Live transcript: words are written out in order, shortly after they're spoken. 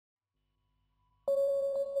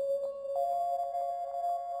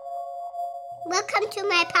Welcome to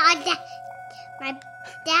my podcast, my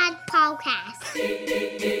dad podcast.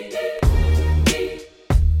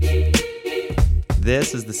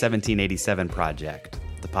 This is the 1787 Project,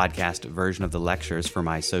 the podcast version of the lectures for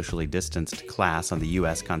my socially distanced class on the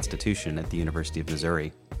U.S. Constitution at the University of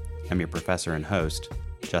Missouri. I'm your professor and host,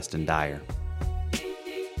 Justin Dyer.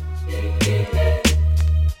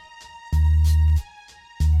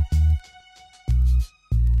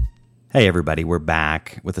 Hey everybody, we're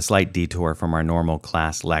back with a slight detour from our normal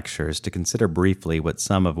class lectures to consider briefly what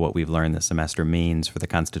some of what we've learned this semester means for the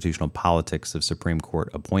constitutional politics of Supreme Court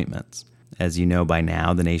appointments. As you know by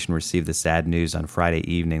now, the nation received the sad news on Friday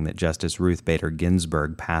evening that Justice Ruth Bader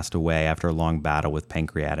Ginsburg passed away after a long battle with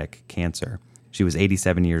pancreatic cancer. She was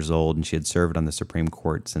 87 years old, and she had served on the Supreme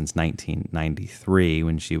Court since 1993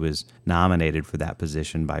 when she was nominated for that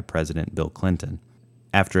position by President Bill Clinton.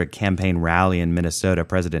 After a campaign rally in Minnesota,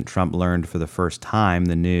 President Trump learned for the first time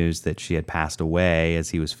the news that she had passed away as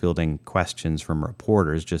he was fielding questions from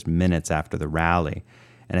reporters just minutes after the rally.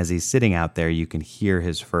 And as he's sitting out there, you can hear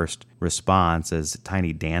his first response as a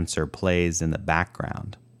tiny dancer plays in the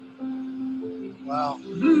background. Wow.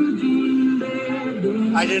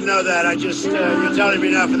 I didn't know that. You're telling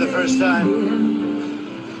me now for the first time.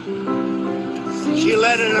 She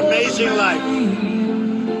led an amazing life.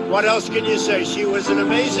 What else can you say? She was an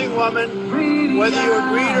amazing woman. Whether you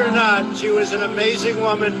agreed or not, she was an amazing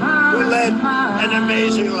woman who led an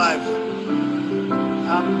amazing life.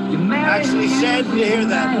 I'm actually sad to hear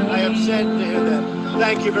that. I am sad to hear that.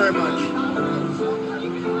 Thank you very much.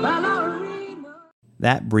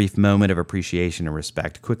 That brief moment of appreciation and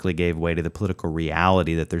respect quickly gave way to the political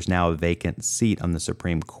reality that there's now a vacant seat on the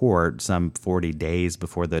Supreme Court some 40 days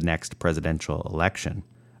before the next presidential election.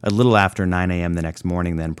 A little after 9 a.m. the next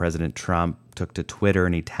morning, then, President Trump took to Twitter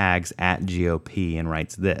and he tags @GOP and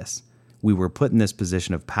writes this: "We were put in this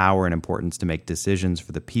position of power and importance to make decisions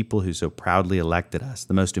for the people who so proudly elected us,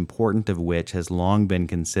 the most important of which has long been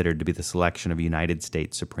considered to be the selection of United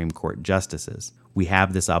States Supreme Court justices. We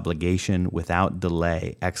have this obligation without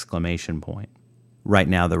delay!" Right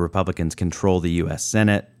now, the Republicans control the U.S.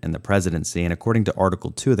 Senate and the presidency, and according to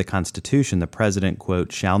Article 2 of the Constitution, the president,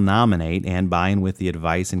 quote, "shall nominate and by and with the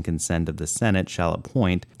advice and consent of the Senate shall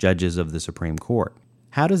appoint judges of the Supreme Court."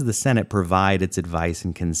 How does the Senate provide its advice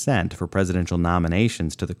and consent for presidential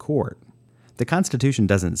nominations to the court? The Constitution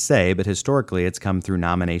doesn't say, but historically it's come through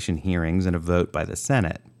nomination hearings and a vote by the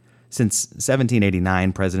Senate. Since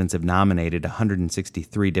 1789, presidents have nominated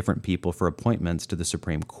 163 different people for appointments to the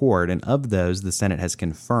Supreme Court, and of those, the Senate has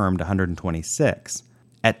confirmed 126.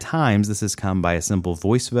 At times, this has come by a simple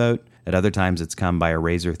voice vote. At other times, it's come by a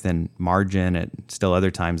razor-thin margin. At still other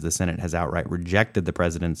times, the Senate has outright rejected the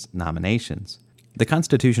president's nominations. The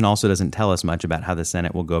Constitution also doesn't tell us much about how the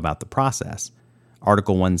Senate will go about the process.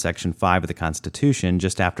 Article 1, Section 5 of the Constitution,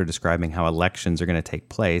 just after describing how elections are going to take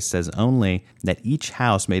place, says only that each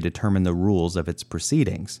house may determine the rules of its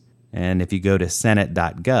proceedings. And if you go to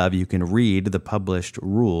senate.gov, you can read the published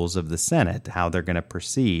rules of the Senate, how they're going to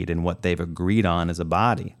proceed and what they've agreed on as a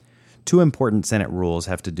body. Two important Senate rules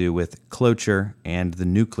have to do with cloture and the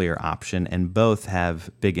nuclear option, and both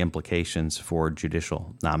have big implications for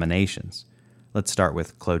judicial nominations. Let's start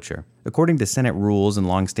with cloture. According to Senate rules and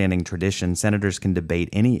longstanding tradition, senators can debate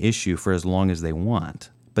any issue for as long as they want.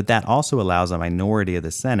 But that also allows a minority of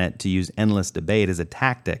the Senate to use endless debate as a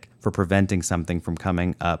tactic for preventing something from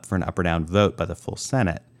coming up for an up or down vote by the full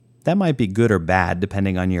Senate. That might be good or bad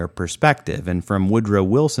depending on your perspective, and from Woodrow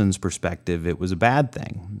Wilson's perspective, it was a bad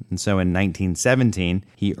thing. And so in 1917,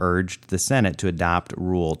 he urged the Senate to adopt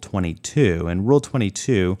Rule 22, and Rule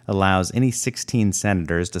 22 allows any 16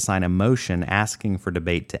 senators to sign a motion asking for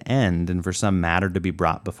debate to end and for some matter to be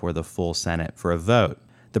brought before the full Senate for a vote.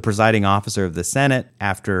 The presiding officer of the Senate,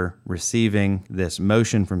 after receiving this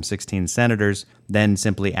motion from 16 senators, then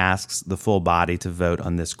simply asks the full body to vote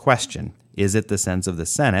on this question: is it the sense of the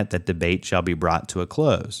Senate that debate shall be brought to a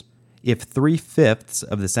close? If 3/5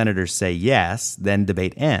 of the senators say yes, then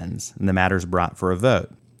debate ends, and the matter is brought for a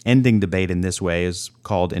vote. Ending debate in this way is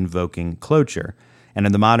called invoking cloture, and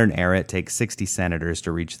in the modern era, it takes 60 senators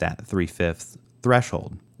to reach that 3/5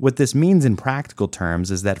 threshold. What this means in practical terms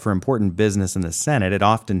is that for important business in the Senate, it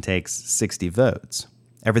often takes 60 votes.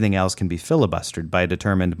 Everything else can be filibustered by a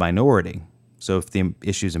determined minority. So if the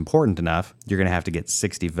issue is important enough, you're going to have to get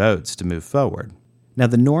 60 votes to move forward. Now,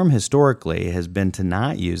 the norm historically has been to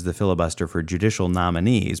not use the filibuster for judicial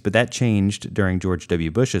nominees, but that changed during George W.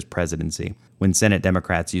 Bush's presidency, when Senate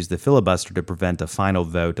Democrats used the filibuster to prevent a final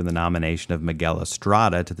vote in the nomination of Miguel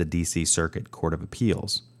Estrada to the D.C. Circuit Court of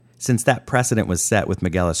Appeals. Since that precedent was set with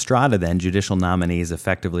Miguel Estrada, then, judicial nominees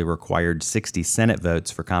effectively required 60 Senate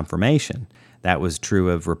votes for confirmation. That was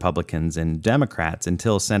true of Republicans and Democrats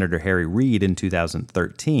until Senator Harry Reid in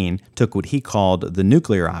 2013 took what he called the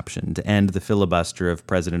nuclear option to end the filibuster of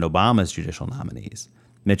President Obama's judicial nominees.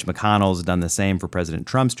 Mitch McConnell's done the same for President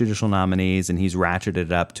Trump's judicial nominees, and he's ratcheted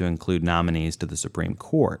it up to include nominees to the Supreme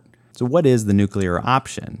Court. So what is the nuclear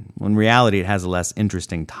option? Well, in reality, it has a less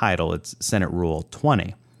interesting title. It's Senate Rule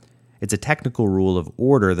 20. It's a technical rule of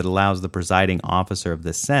order that allows the presiding officer of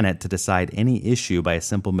the Senate to decide any issue by a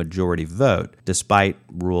simple majority vote, despite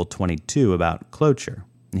Rule 22 about cloture.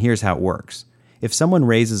 And here's how it works. If someone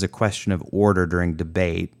raises a question of order during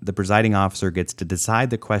debate, the presiding officer gets to decide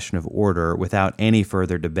the question of order without any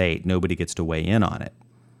further debate. Nobody gets to weigh in on it.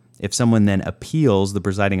 If someone then appeals the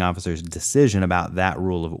presiding officer's decision about that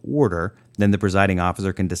rule of order, then the presiding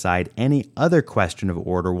officer can decide any other question of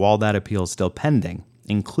order while that appeal is still pending,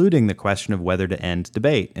 including the question of whether to end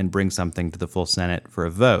debate and bring something to the full Senate for a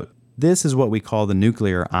vote. This is what we call the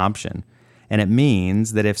nuclear option, and it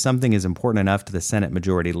means that if something is important enough to the Senate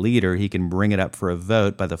Majority Leader, he can bring it up for a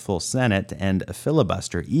vote by the full Senate to end a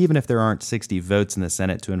filibuster, even if there aren't 60 votes in the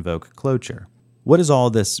Senate to invoke cloture. What does all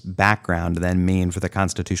this background then mean for the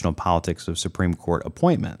constitutional politics of Supreme Court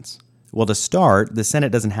appointments? Well, to start, the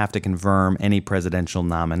Senate doesn't have to confirm any presidential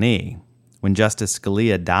nominee. When Justice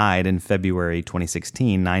Scalia died in February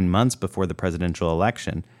 2016, 9 months before the presidential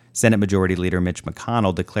election, Senate Majority Leader Mitch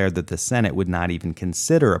McConnell declared that the Senate would not even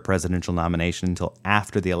consider a presidential nomination until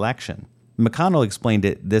after the election. McConnell explained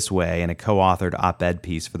it this way in a co-authored op-ed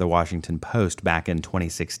piece for the Washington Post back in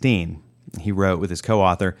 2016. He wrote with his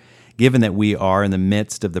co-author, "Given that we are in the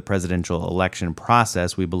midst of the presidential election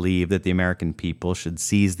process, we believe that the American people should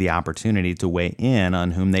seize the opportunity to weigh in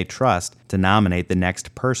on whom they trust to nominate the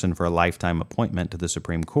next person for a lifetime appointment to the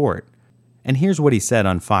Supreme Court." And here's what he said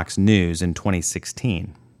on Fox News in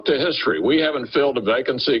 2016. To history, we haven't filled a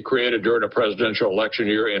vacancy created during a presidential election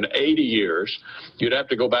year in 80 years. You'd have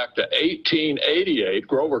to go back to 1888,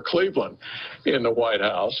 Grover Cleveland in the White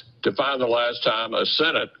House, to find the last time a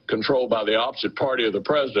Senate controlled by the opposite party of the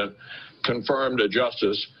president confirmed a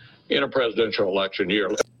justice in a presidential election year.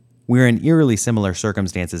 We're in eerily similar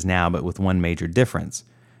circumstances now, but with one major difference.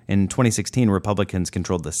 In 2016, Republicans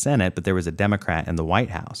controlled the Senate, but there was a Democrat in the White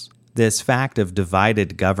House. This fact of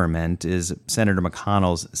divided government is Senator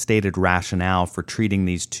McConnell's stated rationale for treating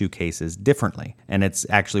these two cases differently. And it's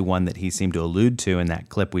actually one that he seemed to allude to in that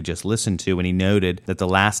clip we just listened to when he noted that the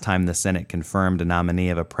last time the Senate confirmed a nominee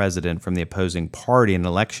of a president from the opposing party in an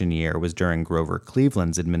election year was during Grover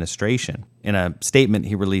Cleveland's administration. In a statement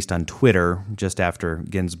he released on Twitter just after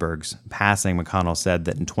Ginsburg's passing, McConnell said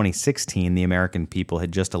that in 2016, the American people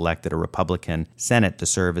had just elected a Republican Senate to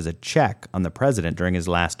serve as a check on the president during his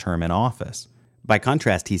last term in office. By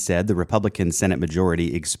contrast, he said, the Republican Senate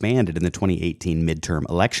majority expanded in the 2018 midterm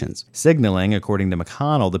elections, signaling, according to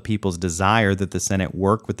McConnell, the people's desire that the Senate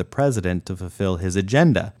work with the president to fulfill his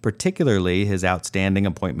agenda, particularly his outstanding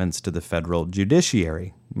appointments to the federal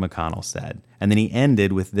judiciary, McConnell said. And then he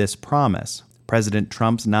ended with this promise: President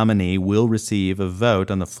Trump's nominee will receive a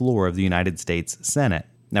vote on the floor of the United States Senate.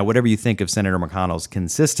 Now, whatever you think of Senator McConnell's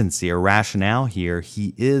consistency or rationale here,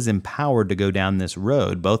 he is empowered to go down this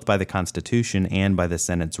road, both by the Constitution and by the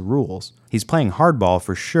Senate's rules. He's playing hardball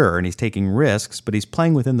for sure, and he's taking risks, but he's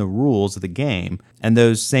playing within the rules of the game. And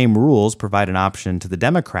those same rules provide an option to the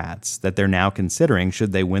Democrats that they're now considering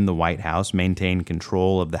should they win the White House, maintain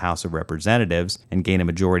control of the House of Representatives, and gain a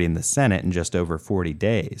majority in the Senate in just over 40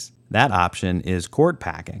 days. That option is court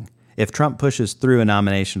packing. If Trump pushes through a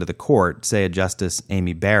nomination to the court, say a Justice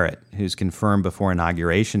Amy Barrett, who's confirmed before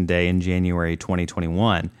Inauguration Day in January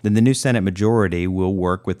 2021, then the new Senate majority will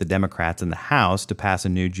work with the Democrats in the House to pass a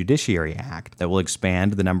new Judiciary Act that will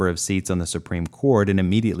expand the number of seats on the Supreme Court and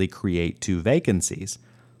immediately create 2 vacancies.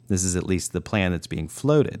 This is at least the plan that's being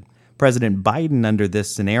floated. President Biden, under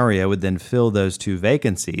this scenario, would then fill those 2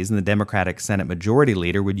 vacancies, and the Democratic Senate Majority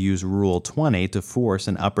Leader would use Rule 20 to force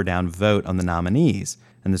an up or down vote on the nominees.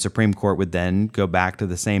 And the Supreme Court would then go back to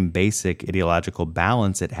the same basic ideological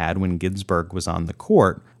balance it had when Ginsburg was on the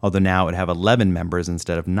court, although now it would have 11 members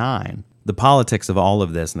instead of 9. The politics of all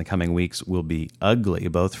of this in the coming weeks will be ugly,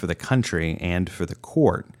 both for the country and for the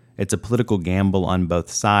court. It's a political gamble on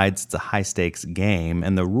both sides. It's a high-stakes game,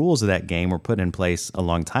 and the rules of that game were put in place a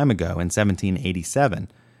long time ago, in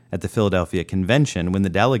 1787. At the Philadelphia Convention, when the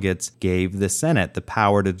delegates gave the Senate the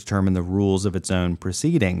power to determine the rules of its own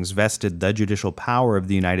proceedings, vested the judicial power of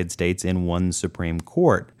the United States in one Supreme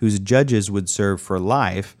Court, whose judges would serve for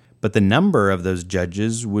life, But the number of those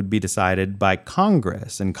judges would be decided by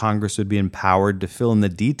Congress, and Congress would be empowered to fill in the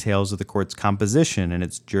details of the court's composition and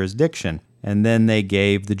its jurisdiction. And then they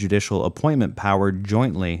gave the judicial appointment power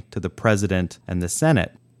jointly to the president and the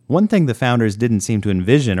Senate. One thing the founders didn't seem to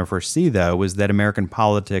envision or foresee, though, was that American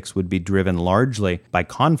politics would be driven largely by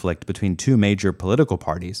conflict between two major political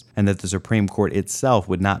parties, and that the Supreme Court itself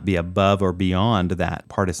would not be above or beyond that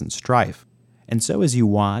partisan strife. And so as you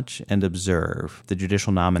watch and observe the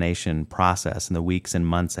judicial nomination process in the weeks and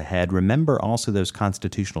months ahead, remember also those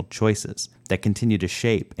constitutional choices that continue to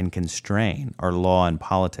shape and constrain our law and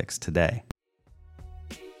politics today.